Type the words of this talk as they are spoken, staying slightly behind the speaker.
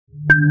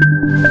What's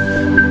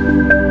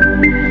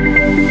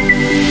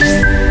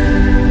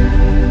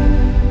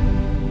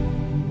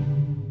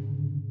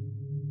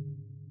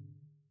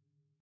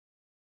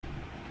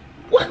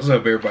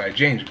up everybody,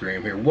 James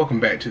Graham here. Welcome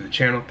back to the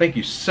channel. Thank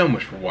you so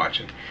much for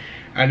watching.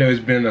 I know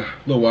it's been a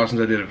little while since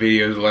I did a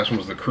video. The last one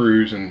was the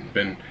cruise and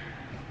been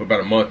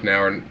about a month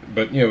now.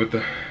 But you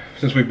know,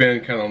 since we've been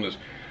kind of on this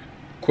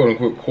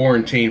quote-unquote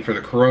quarantine for the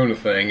corona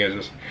thing, it's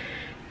just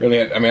really,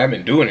 I mean, I haven't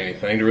been doing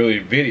anything to really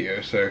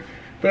video, so,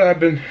 but I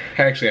have been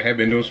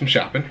doing some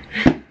shopping.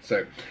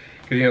 So,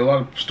 because you know, a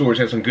lot of stores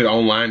have some good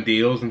online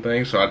deals and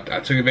things, so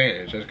I took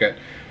advantage. I just got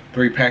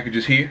 3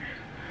 packages here.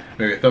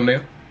 Maybe a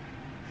thumbnail.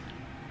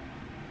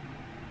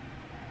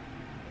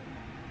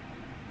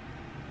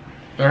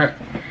 Alright,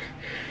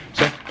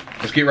 so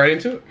let's get right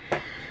into it.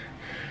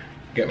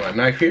 Got my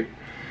knife here.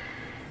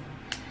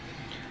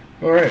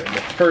 Alright,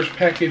 the first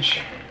package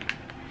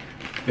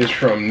is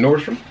from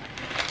Nordstrom.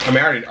 I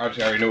mean,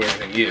 obviously I already know where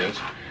everything is,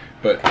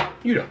 but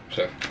you don't,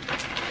 so.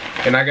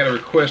 And I got a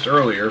request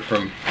earlier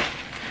from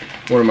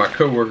one of my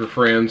co-worker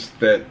friends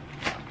that,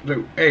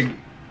 hey,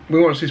 we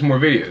want to see some more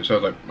videos. So I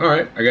was like,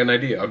 alright, I got an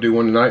idea. I'll do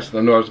one tonight, so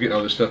I know I was getting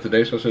all this stuff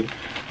today, so I said,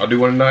 I'll do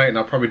one tonight, and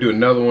I'll probably do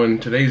another one.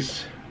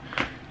 Today's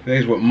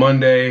what,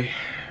 Monday?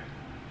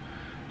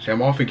 See,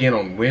 I'm off again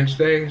on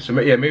Wednesday. So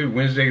yeah, maybe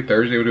Wednesday,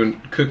 Thursday we're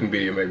doing a cooking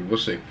video, maybe. We'll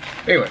see.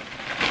 Anyway.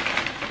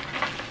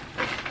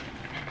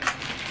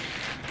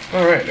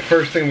 Alright, the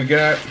first thing we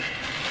got,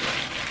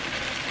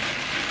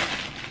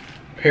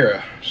 a pair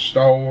of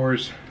Star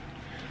Wars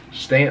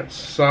Stance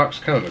socks,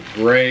 kind of a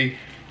gray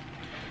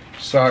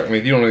sock. I mean,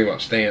 if you don't know anything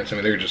about Stance, I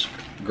mean, they're just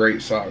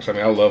great socks. I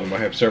mean, I love them. I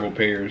have several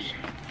pairs.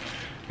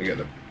 They got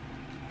the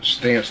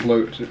Stance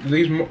logo.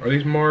 Are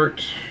these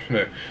marked?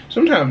 No.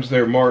 Sometimes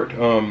they're marked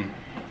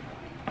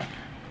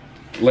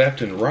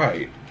left and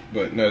right,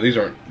 but no, these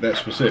aren't that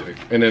specific.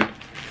 And then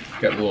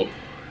got the little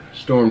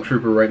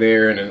Stormtrooper right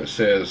there, and then it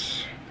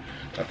says,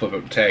 I flip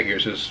up the tag here,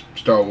 it says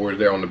Star Wars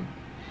there on the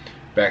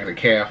back of the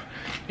calf.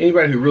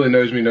 Anybody who really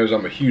knows me knows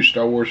I'm a huge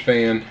Star Wars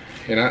fan,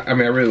 and I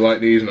mean, I really like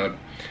these, and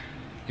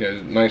you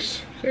know,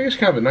 nice. I think it's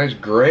kind of a nice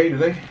gray. Do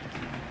they?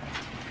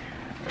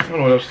 I don't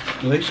know what else.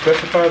 Do they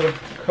specify the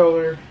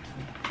color?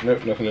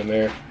 Nope, nothing in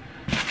there.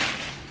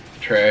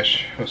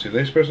 Trash. Let's see,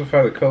 they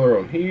specify the color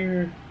on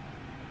here.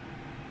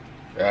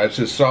 It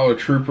says Solid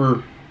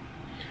Trooper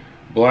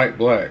black.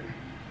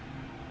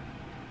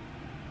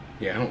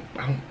 Yeah,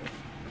 I don't.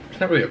 It's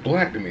not really a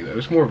black to me though.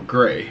 It's more of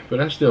gray, but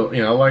I still,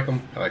 you know, I like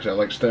them. I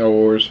like Star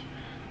Wars,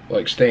 I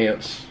like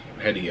Stance.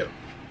 I had to get them.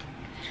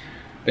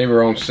 They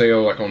were on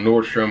sale like on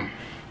Nordstrom,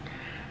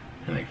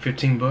 like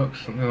 15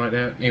 bucks, something like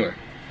that. Anyway.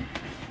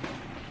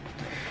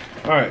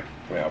 All right.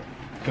 Well,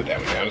 put that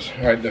one down.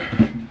 All right, the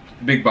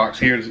big box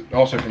here is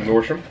also from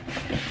Nordstrom.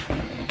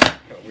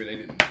 Oh, they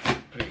didn't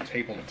put any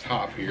tape on the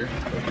top here.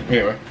 But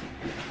anyway.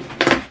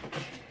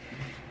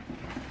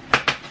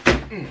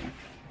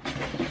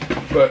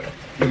 But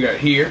we got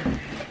here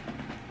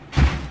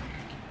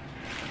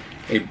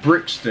a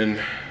Brixton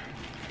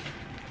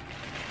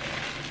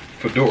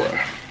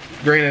fedora.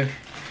 Granted,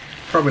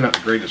 probably not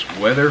the greatest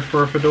weather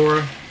for a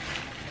fedora,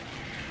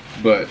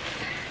 but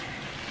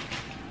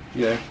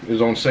yeah, it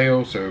was on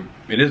sale, so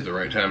it is the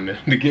right time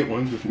to get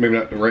one. Just maybe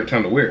not the right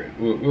time to wear it.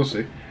 We'll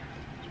see.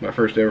 It's my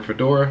first ever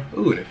fedora.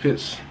 Ooh, and it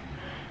fits.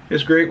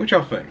 It's great. What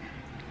y'all think?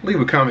 Leave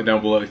a comment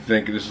down below if you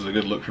think this is a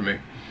good look for me.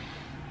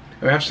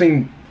 I mean, I've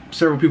seen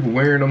several people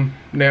wearing them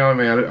now. I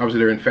mean, obviously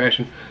they're in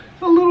fashion.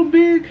 It's a little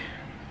big,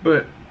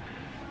 but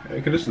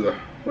this is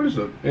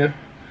yeah,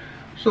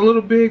 it's a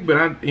little big, but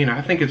I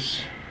think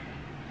it's,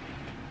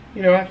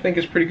 I think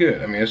it's pretty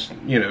good. I mean, it's,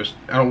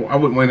 I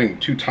wouldn't want anything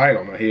too tight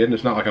on my head, and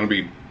it's not like I'm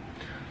gonna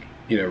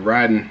be,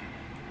 riding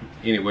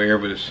anywhere,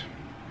 but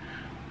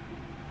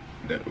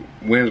the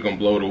wind's gonna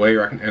blow it away,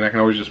 and I can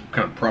always just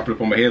kind of prop it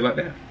up on my head like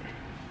that.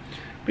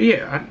 But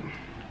yeah,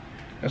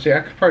 I see.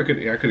 I could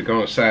have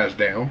gone a size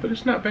down, but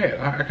it's not bad.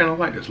 I kind of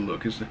like this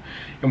look.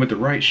 And with the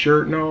right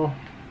shirt and all,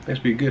 this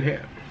would be a good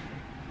hat.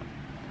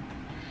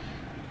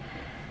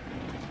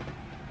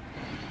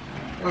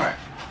 All right.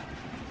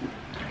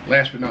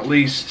 Last but not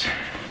least,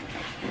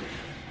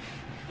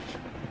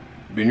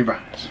 Vineyard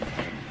Vines.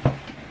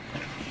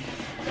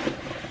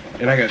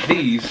 And I got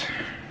these.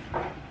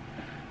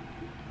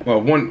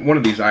 Well, one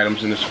of these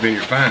items in this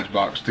Vineyard Vines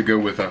box to go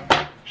with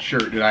a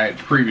shirt that I had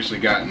previously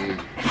gotten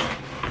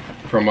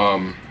from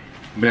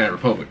Banana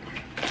Republic.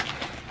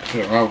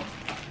 So I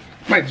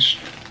might just,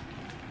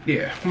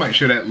 yeah, I might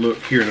show that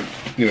look here in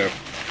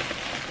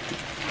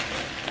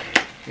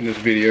in this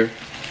video.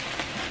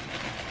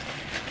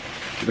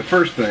 The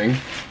first thing,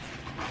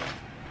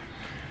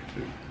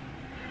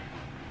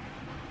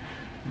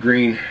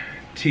 green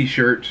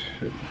t-shirt,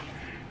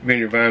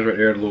 Vineyard Vines right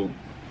there, the little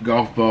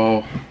golf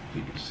ball,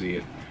 you can see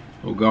it,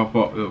 little golf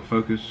ball, it'll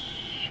focus,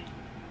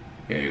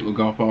 yeah, little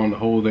golf ball on the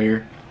hole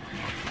there.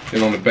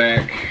 Then on the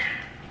back,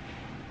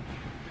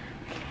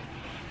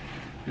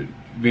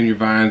 Vineyard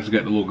Vines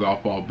got the little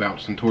golf ball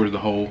bouncing towards the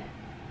hole.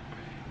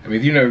 I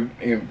mean,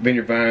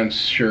 Vineyard Vines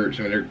shirts,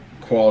 I mean, they're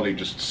quality,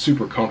 just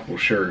super comfortable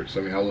shirts.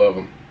 I mean, I love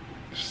them.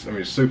 I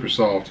mean, super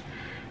soft.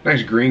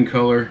 Nice green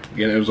color.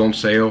 Again, it was on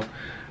sale.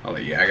 I was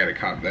like, yeah, I gotta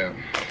cop that.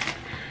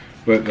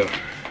 But the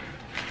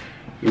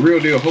real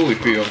deal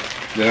Holyfield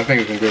that I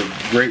think is gonna go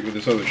great with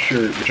this other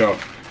shirt, which I'll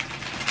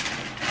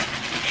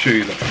show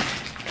you the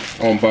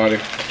on body.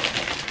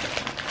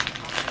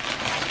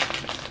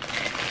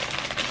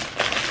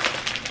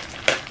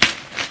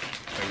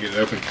 I'll get it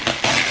open.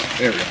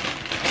 There we go.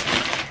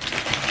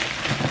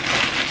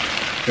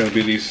 It's gonna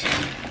be these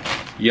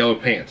yellow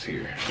pants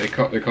here. They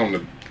call them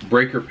the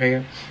breaker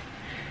pants.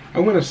 I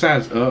went a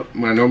size up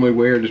when I normally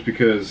wear, just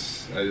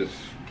because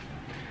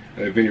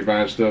Vineyard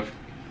Vine stuff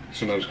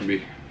sometimes can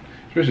be,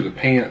 especially the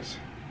pants,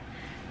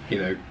 you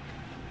know,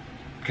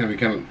 can be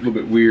kind of a little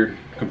bit weird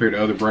compared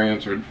to other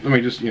brands. Or I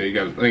mean, just, you know, you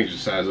got, I think it's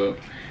just size up.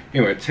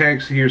 Anyway,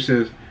 tags here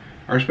says,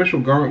 our special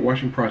garment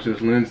washing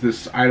process lends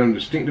this item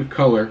distinctive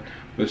color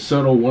with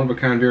subtle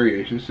one-of-a-kind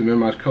variations to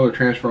minimize color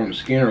transfer on the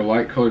skin or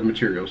light colored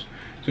materials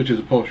such as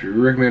upholstery.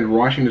 We recommend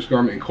washing this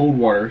garment in cold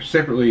water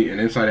separately and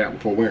inside out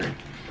before wearing.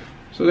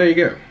 So there you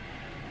go.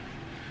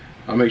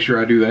 I'll make sure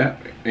I do that.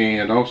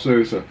 And also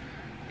it's a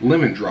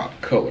lemon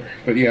drop color.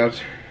 But yeah,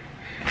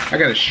 I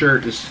got a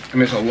shirt. I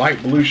mean, it's a light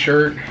blue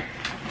shirt.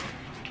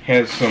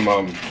 Has some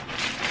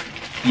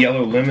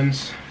yellow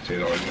lemons. See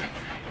it always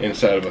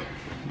inside of a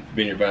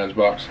Vineyard Vines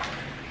box.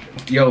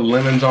 Yellow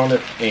lemons on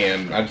it,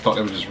 and I just thought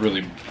that would just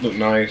really look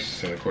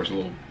nice. And of course, a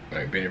little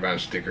like Vineyard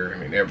Vines sticker.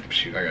 I mean,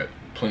 shoot, I got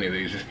plenty of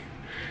these. If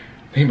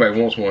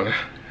anybody wants one,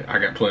 I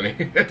got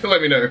plenty.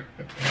 Let me know.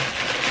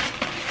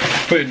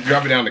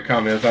 Drop it down in the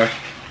comments.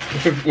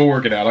 We'll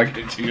work it out. I'll get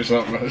it to you or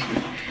something.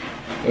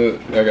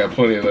 I got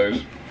plenty of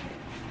those.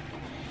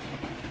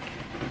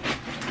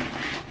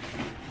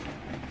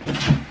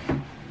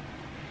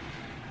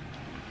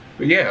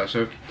 But yeah,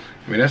 so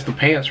I mean, that's the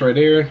pants right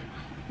there.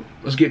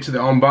 Let's get to the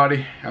on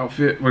body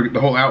outfit, the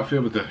whole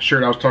outfit with the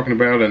shirt I was talking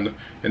about and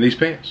these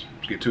pants.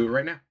 Let's get to it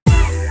right now.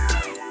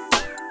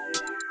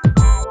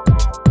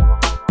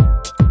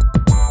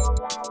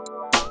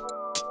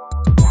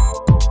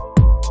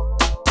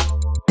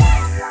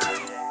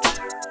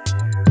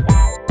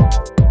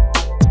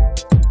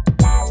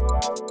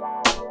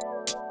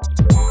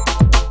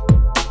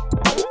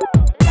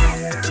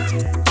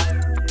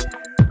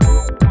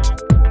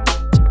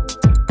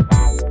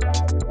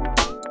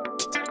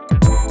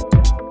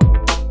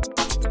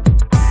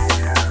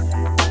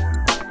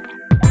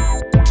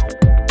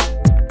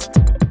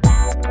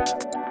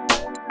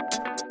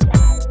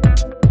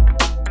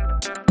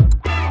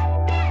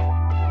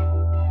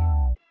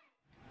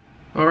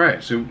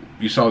 Alright, so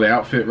you saw the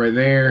outfit right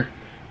there.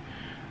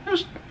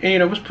 And you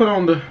know, let's put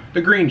on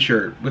the green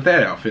shirt with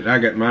that outfit. I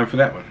got mine for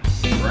that one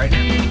right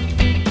now.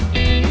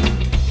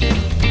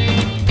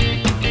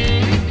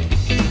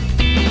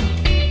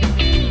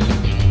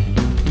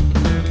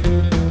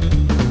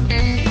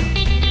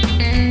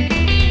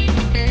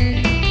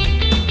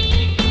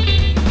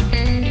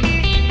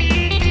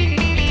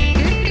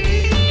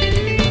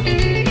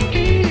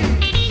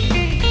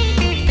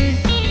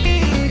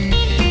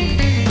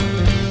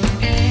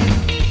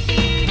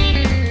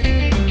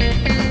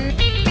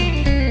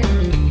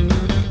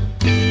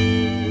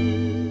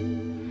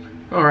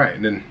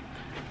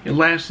 And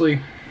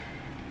lastly,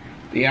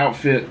 the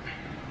outfit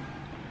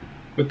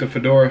with the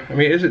fedora. I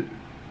mean, is it?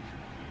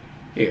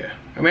 Yeah.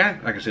 I mean,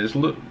 like I said, it's a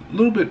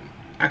little bit.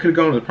 I could have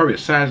gone with probably a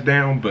size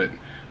down, but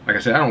like I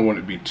said, I don't want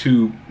it to be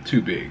too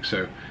big.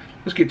 So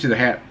let's get to the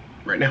hat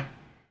right now.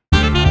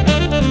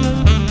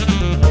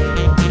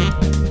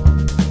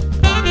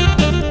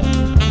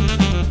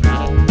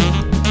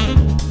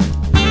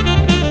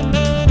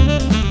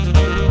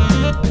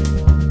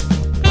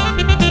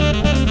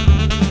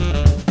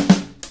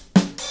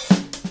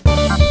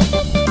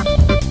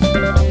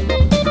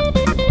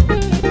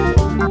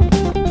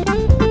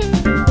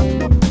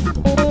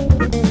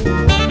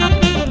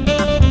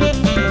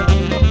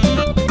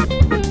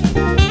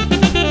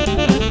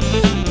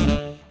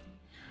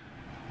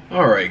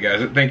 Alright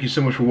guys, thank you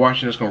so much for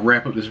watching. That's going to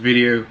wrap up this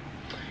video.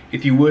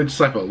 If you would,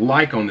 slap a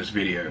like on this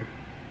video.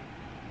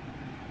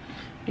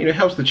 You know, it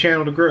helps the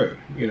channel to grow.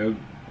 You know,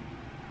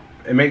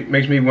 it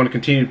makes me want to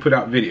continue to put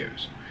out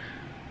videos.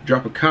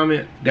 Drop a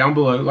comment down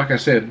below. Like I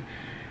said,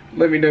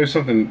 let me know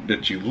something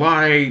that you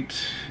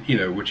liked. You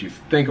know, what you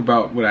think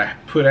about what I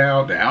put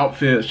out, the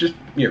outfits. Just,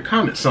 you know,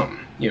 comment something.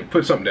 You know,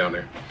 put something down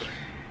there.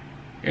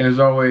 And as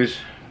always,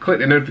 click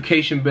the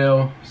notification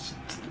bell.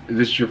 If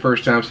this is your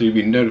first time, so you'll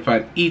be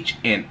notified each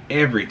and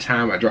every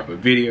time I drop a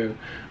video,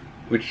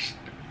 which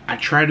I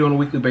try to do on a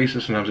weekly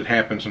basis. Sometimes it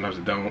happens, sometimes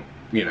it don't.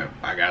 You know,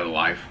 I got a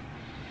life.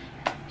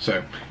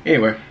 So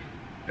anyway,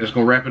 that's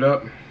gonna wrap it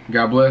up.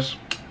 God bless.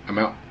 I'm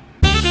out.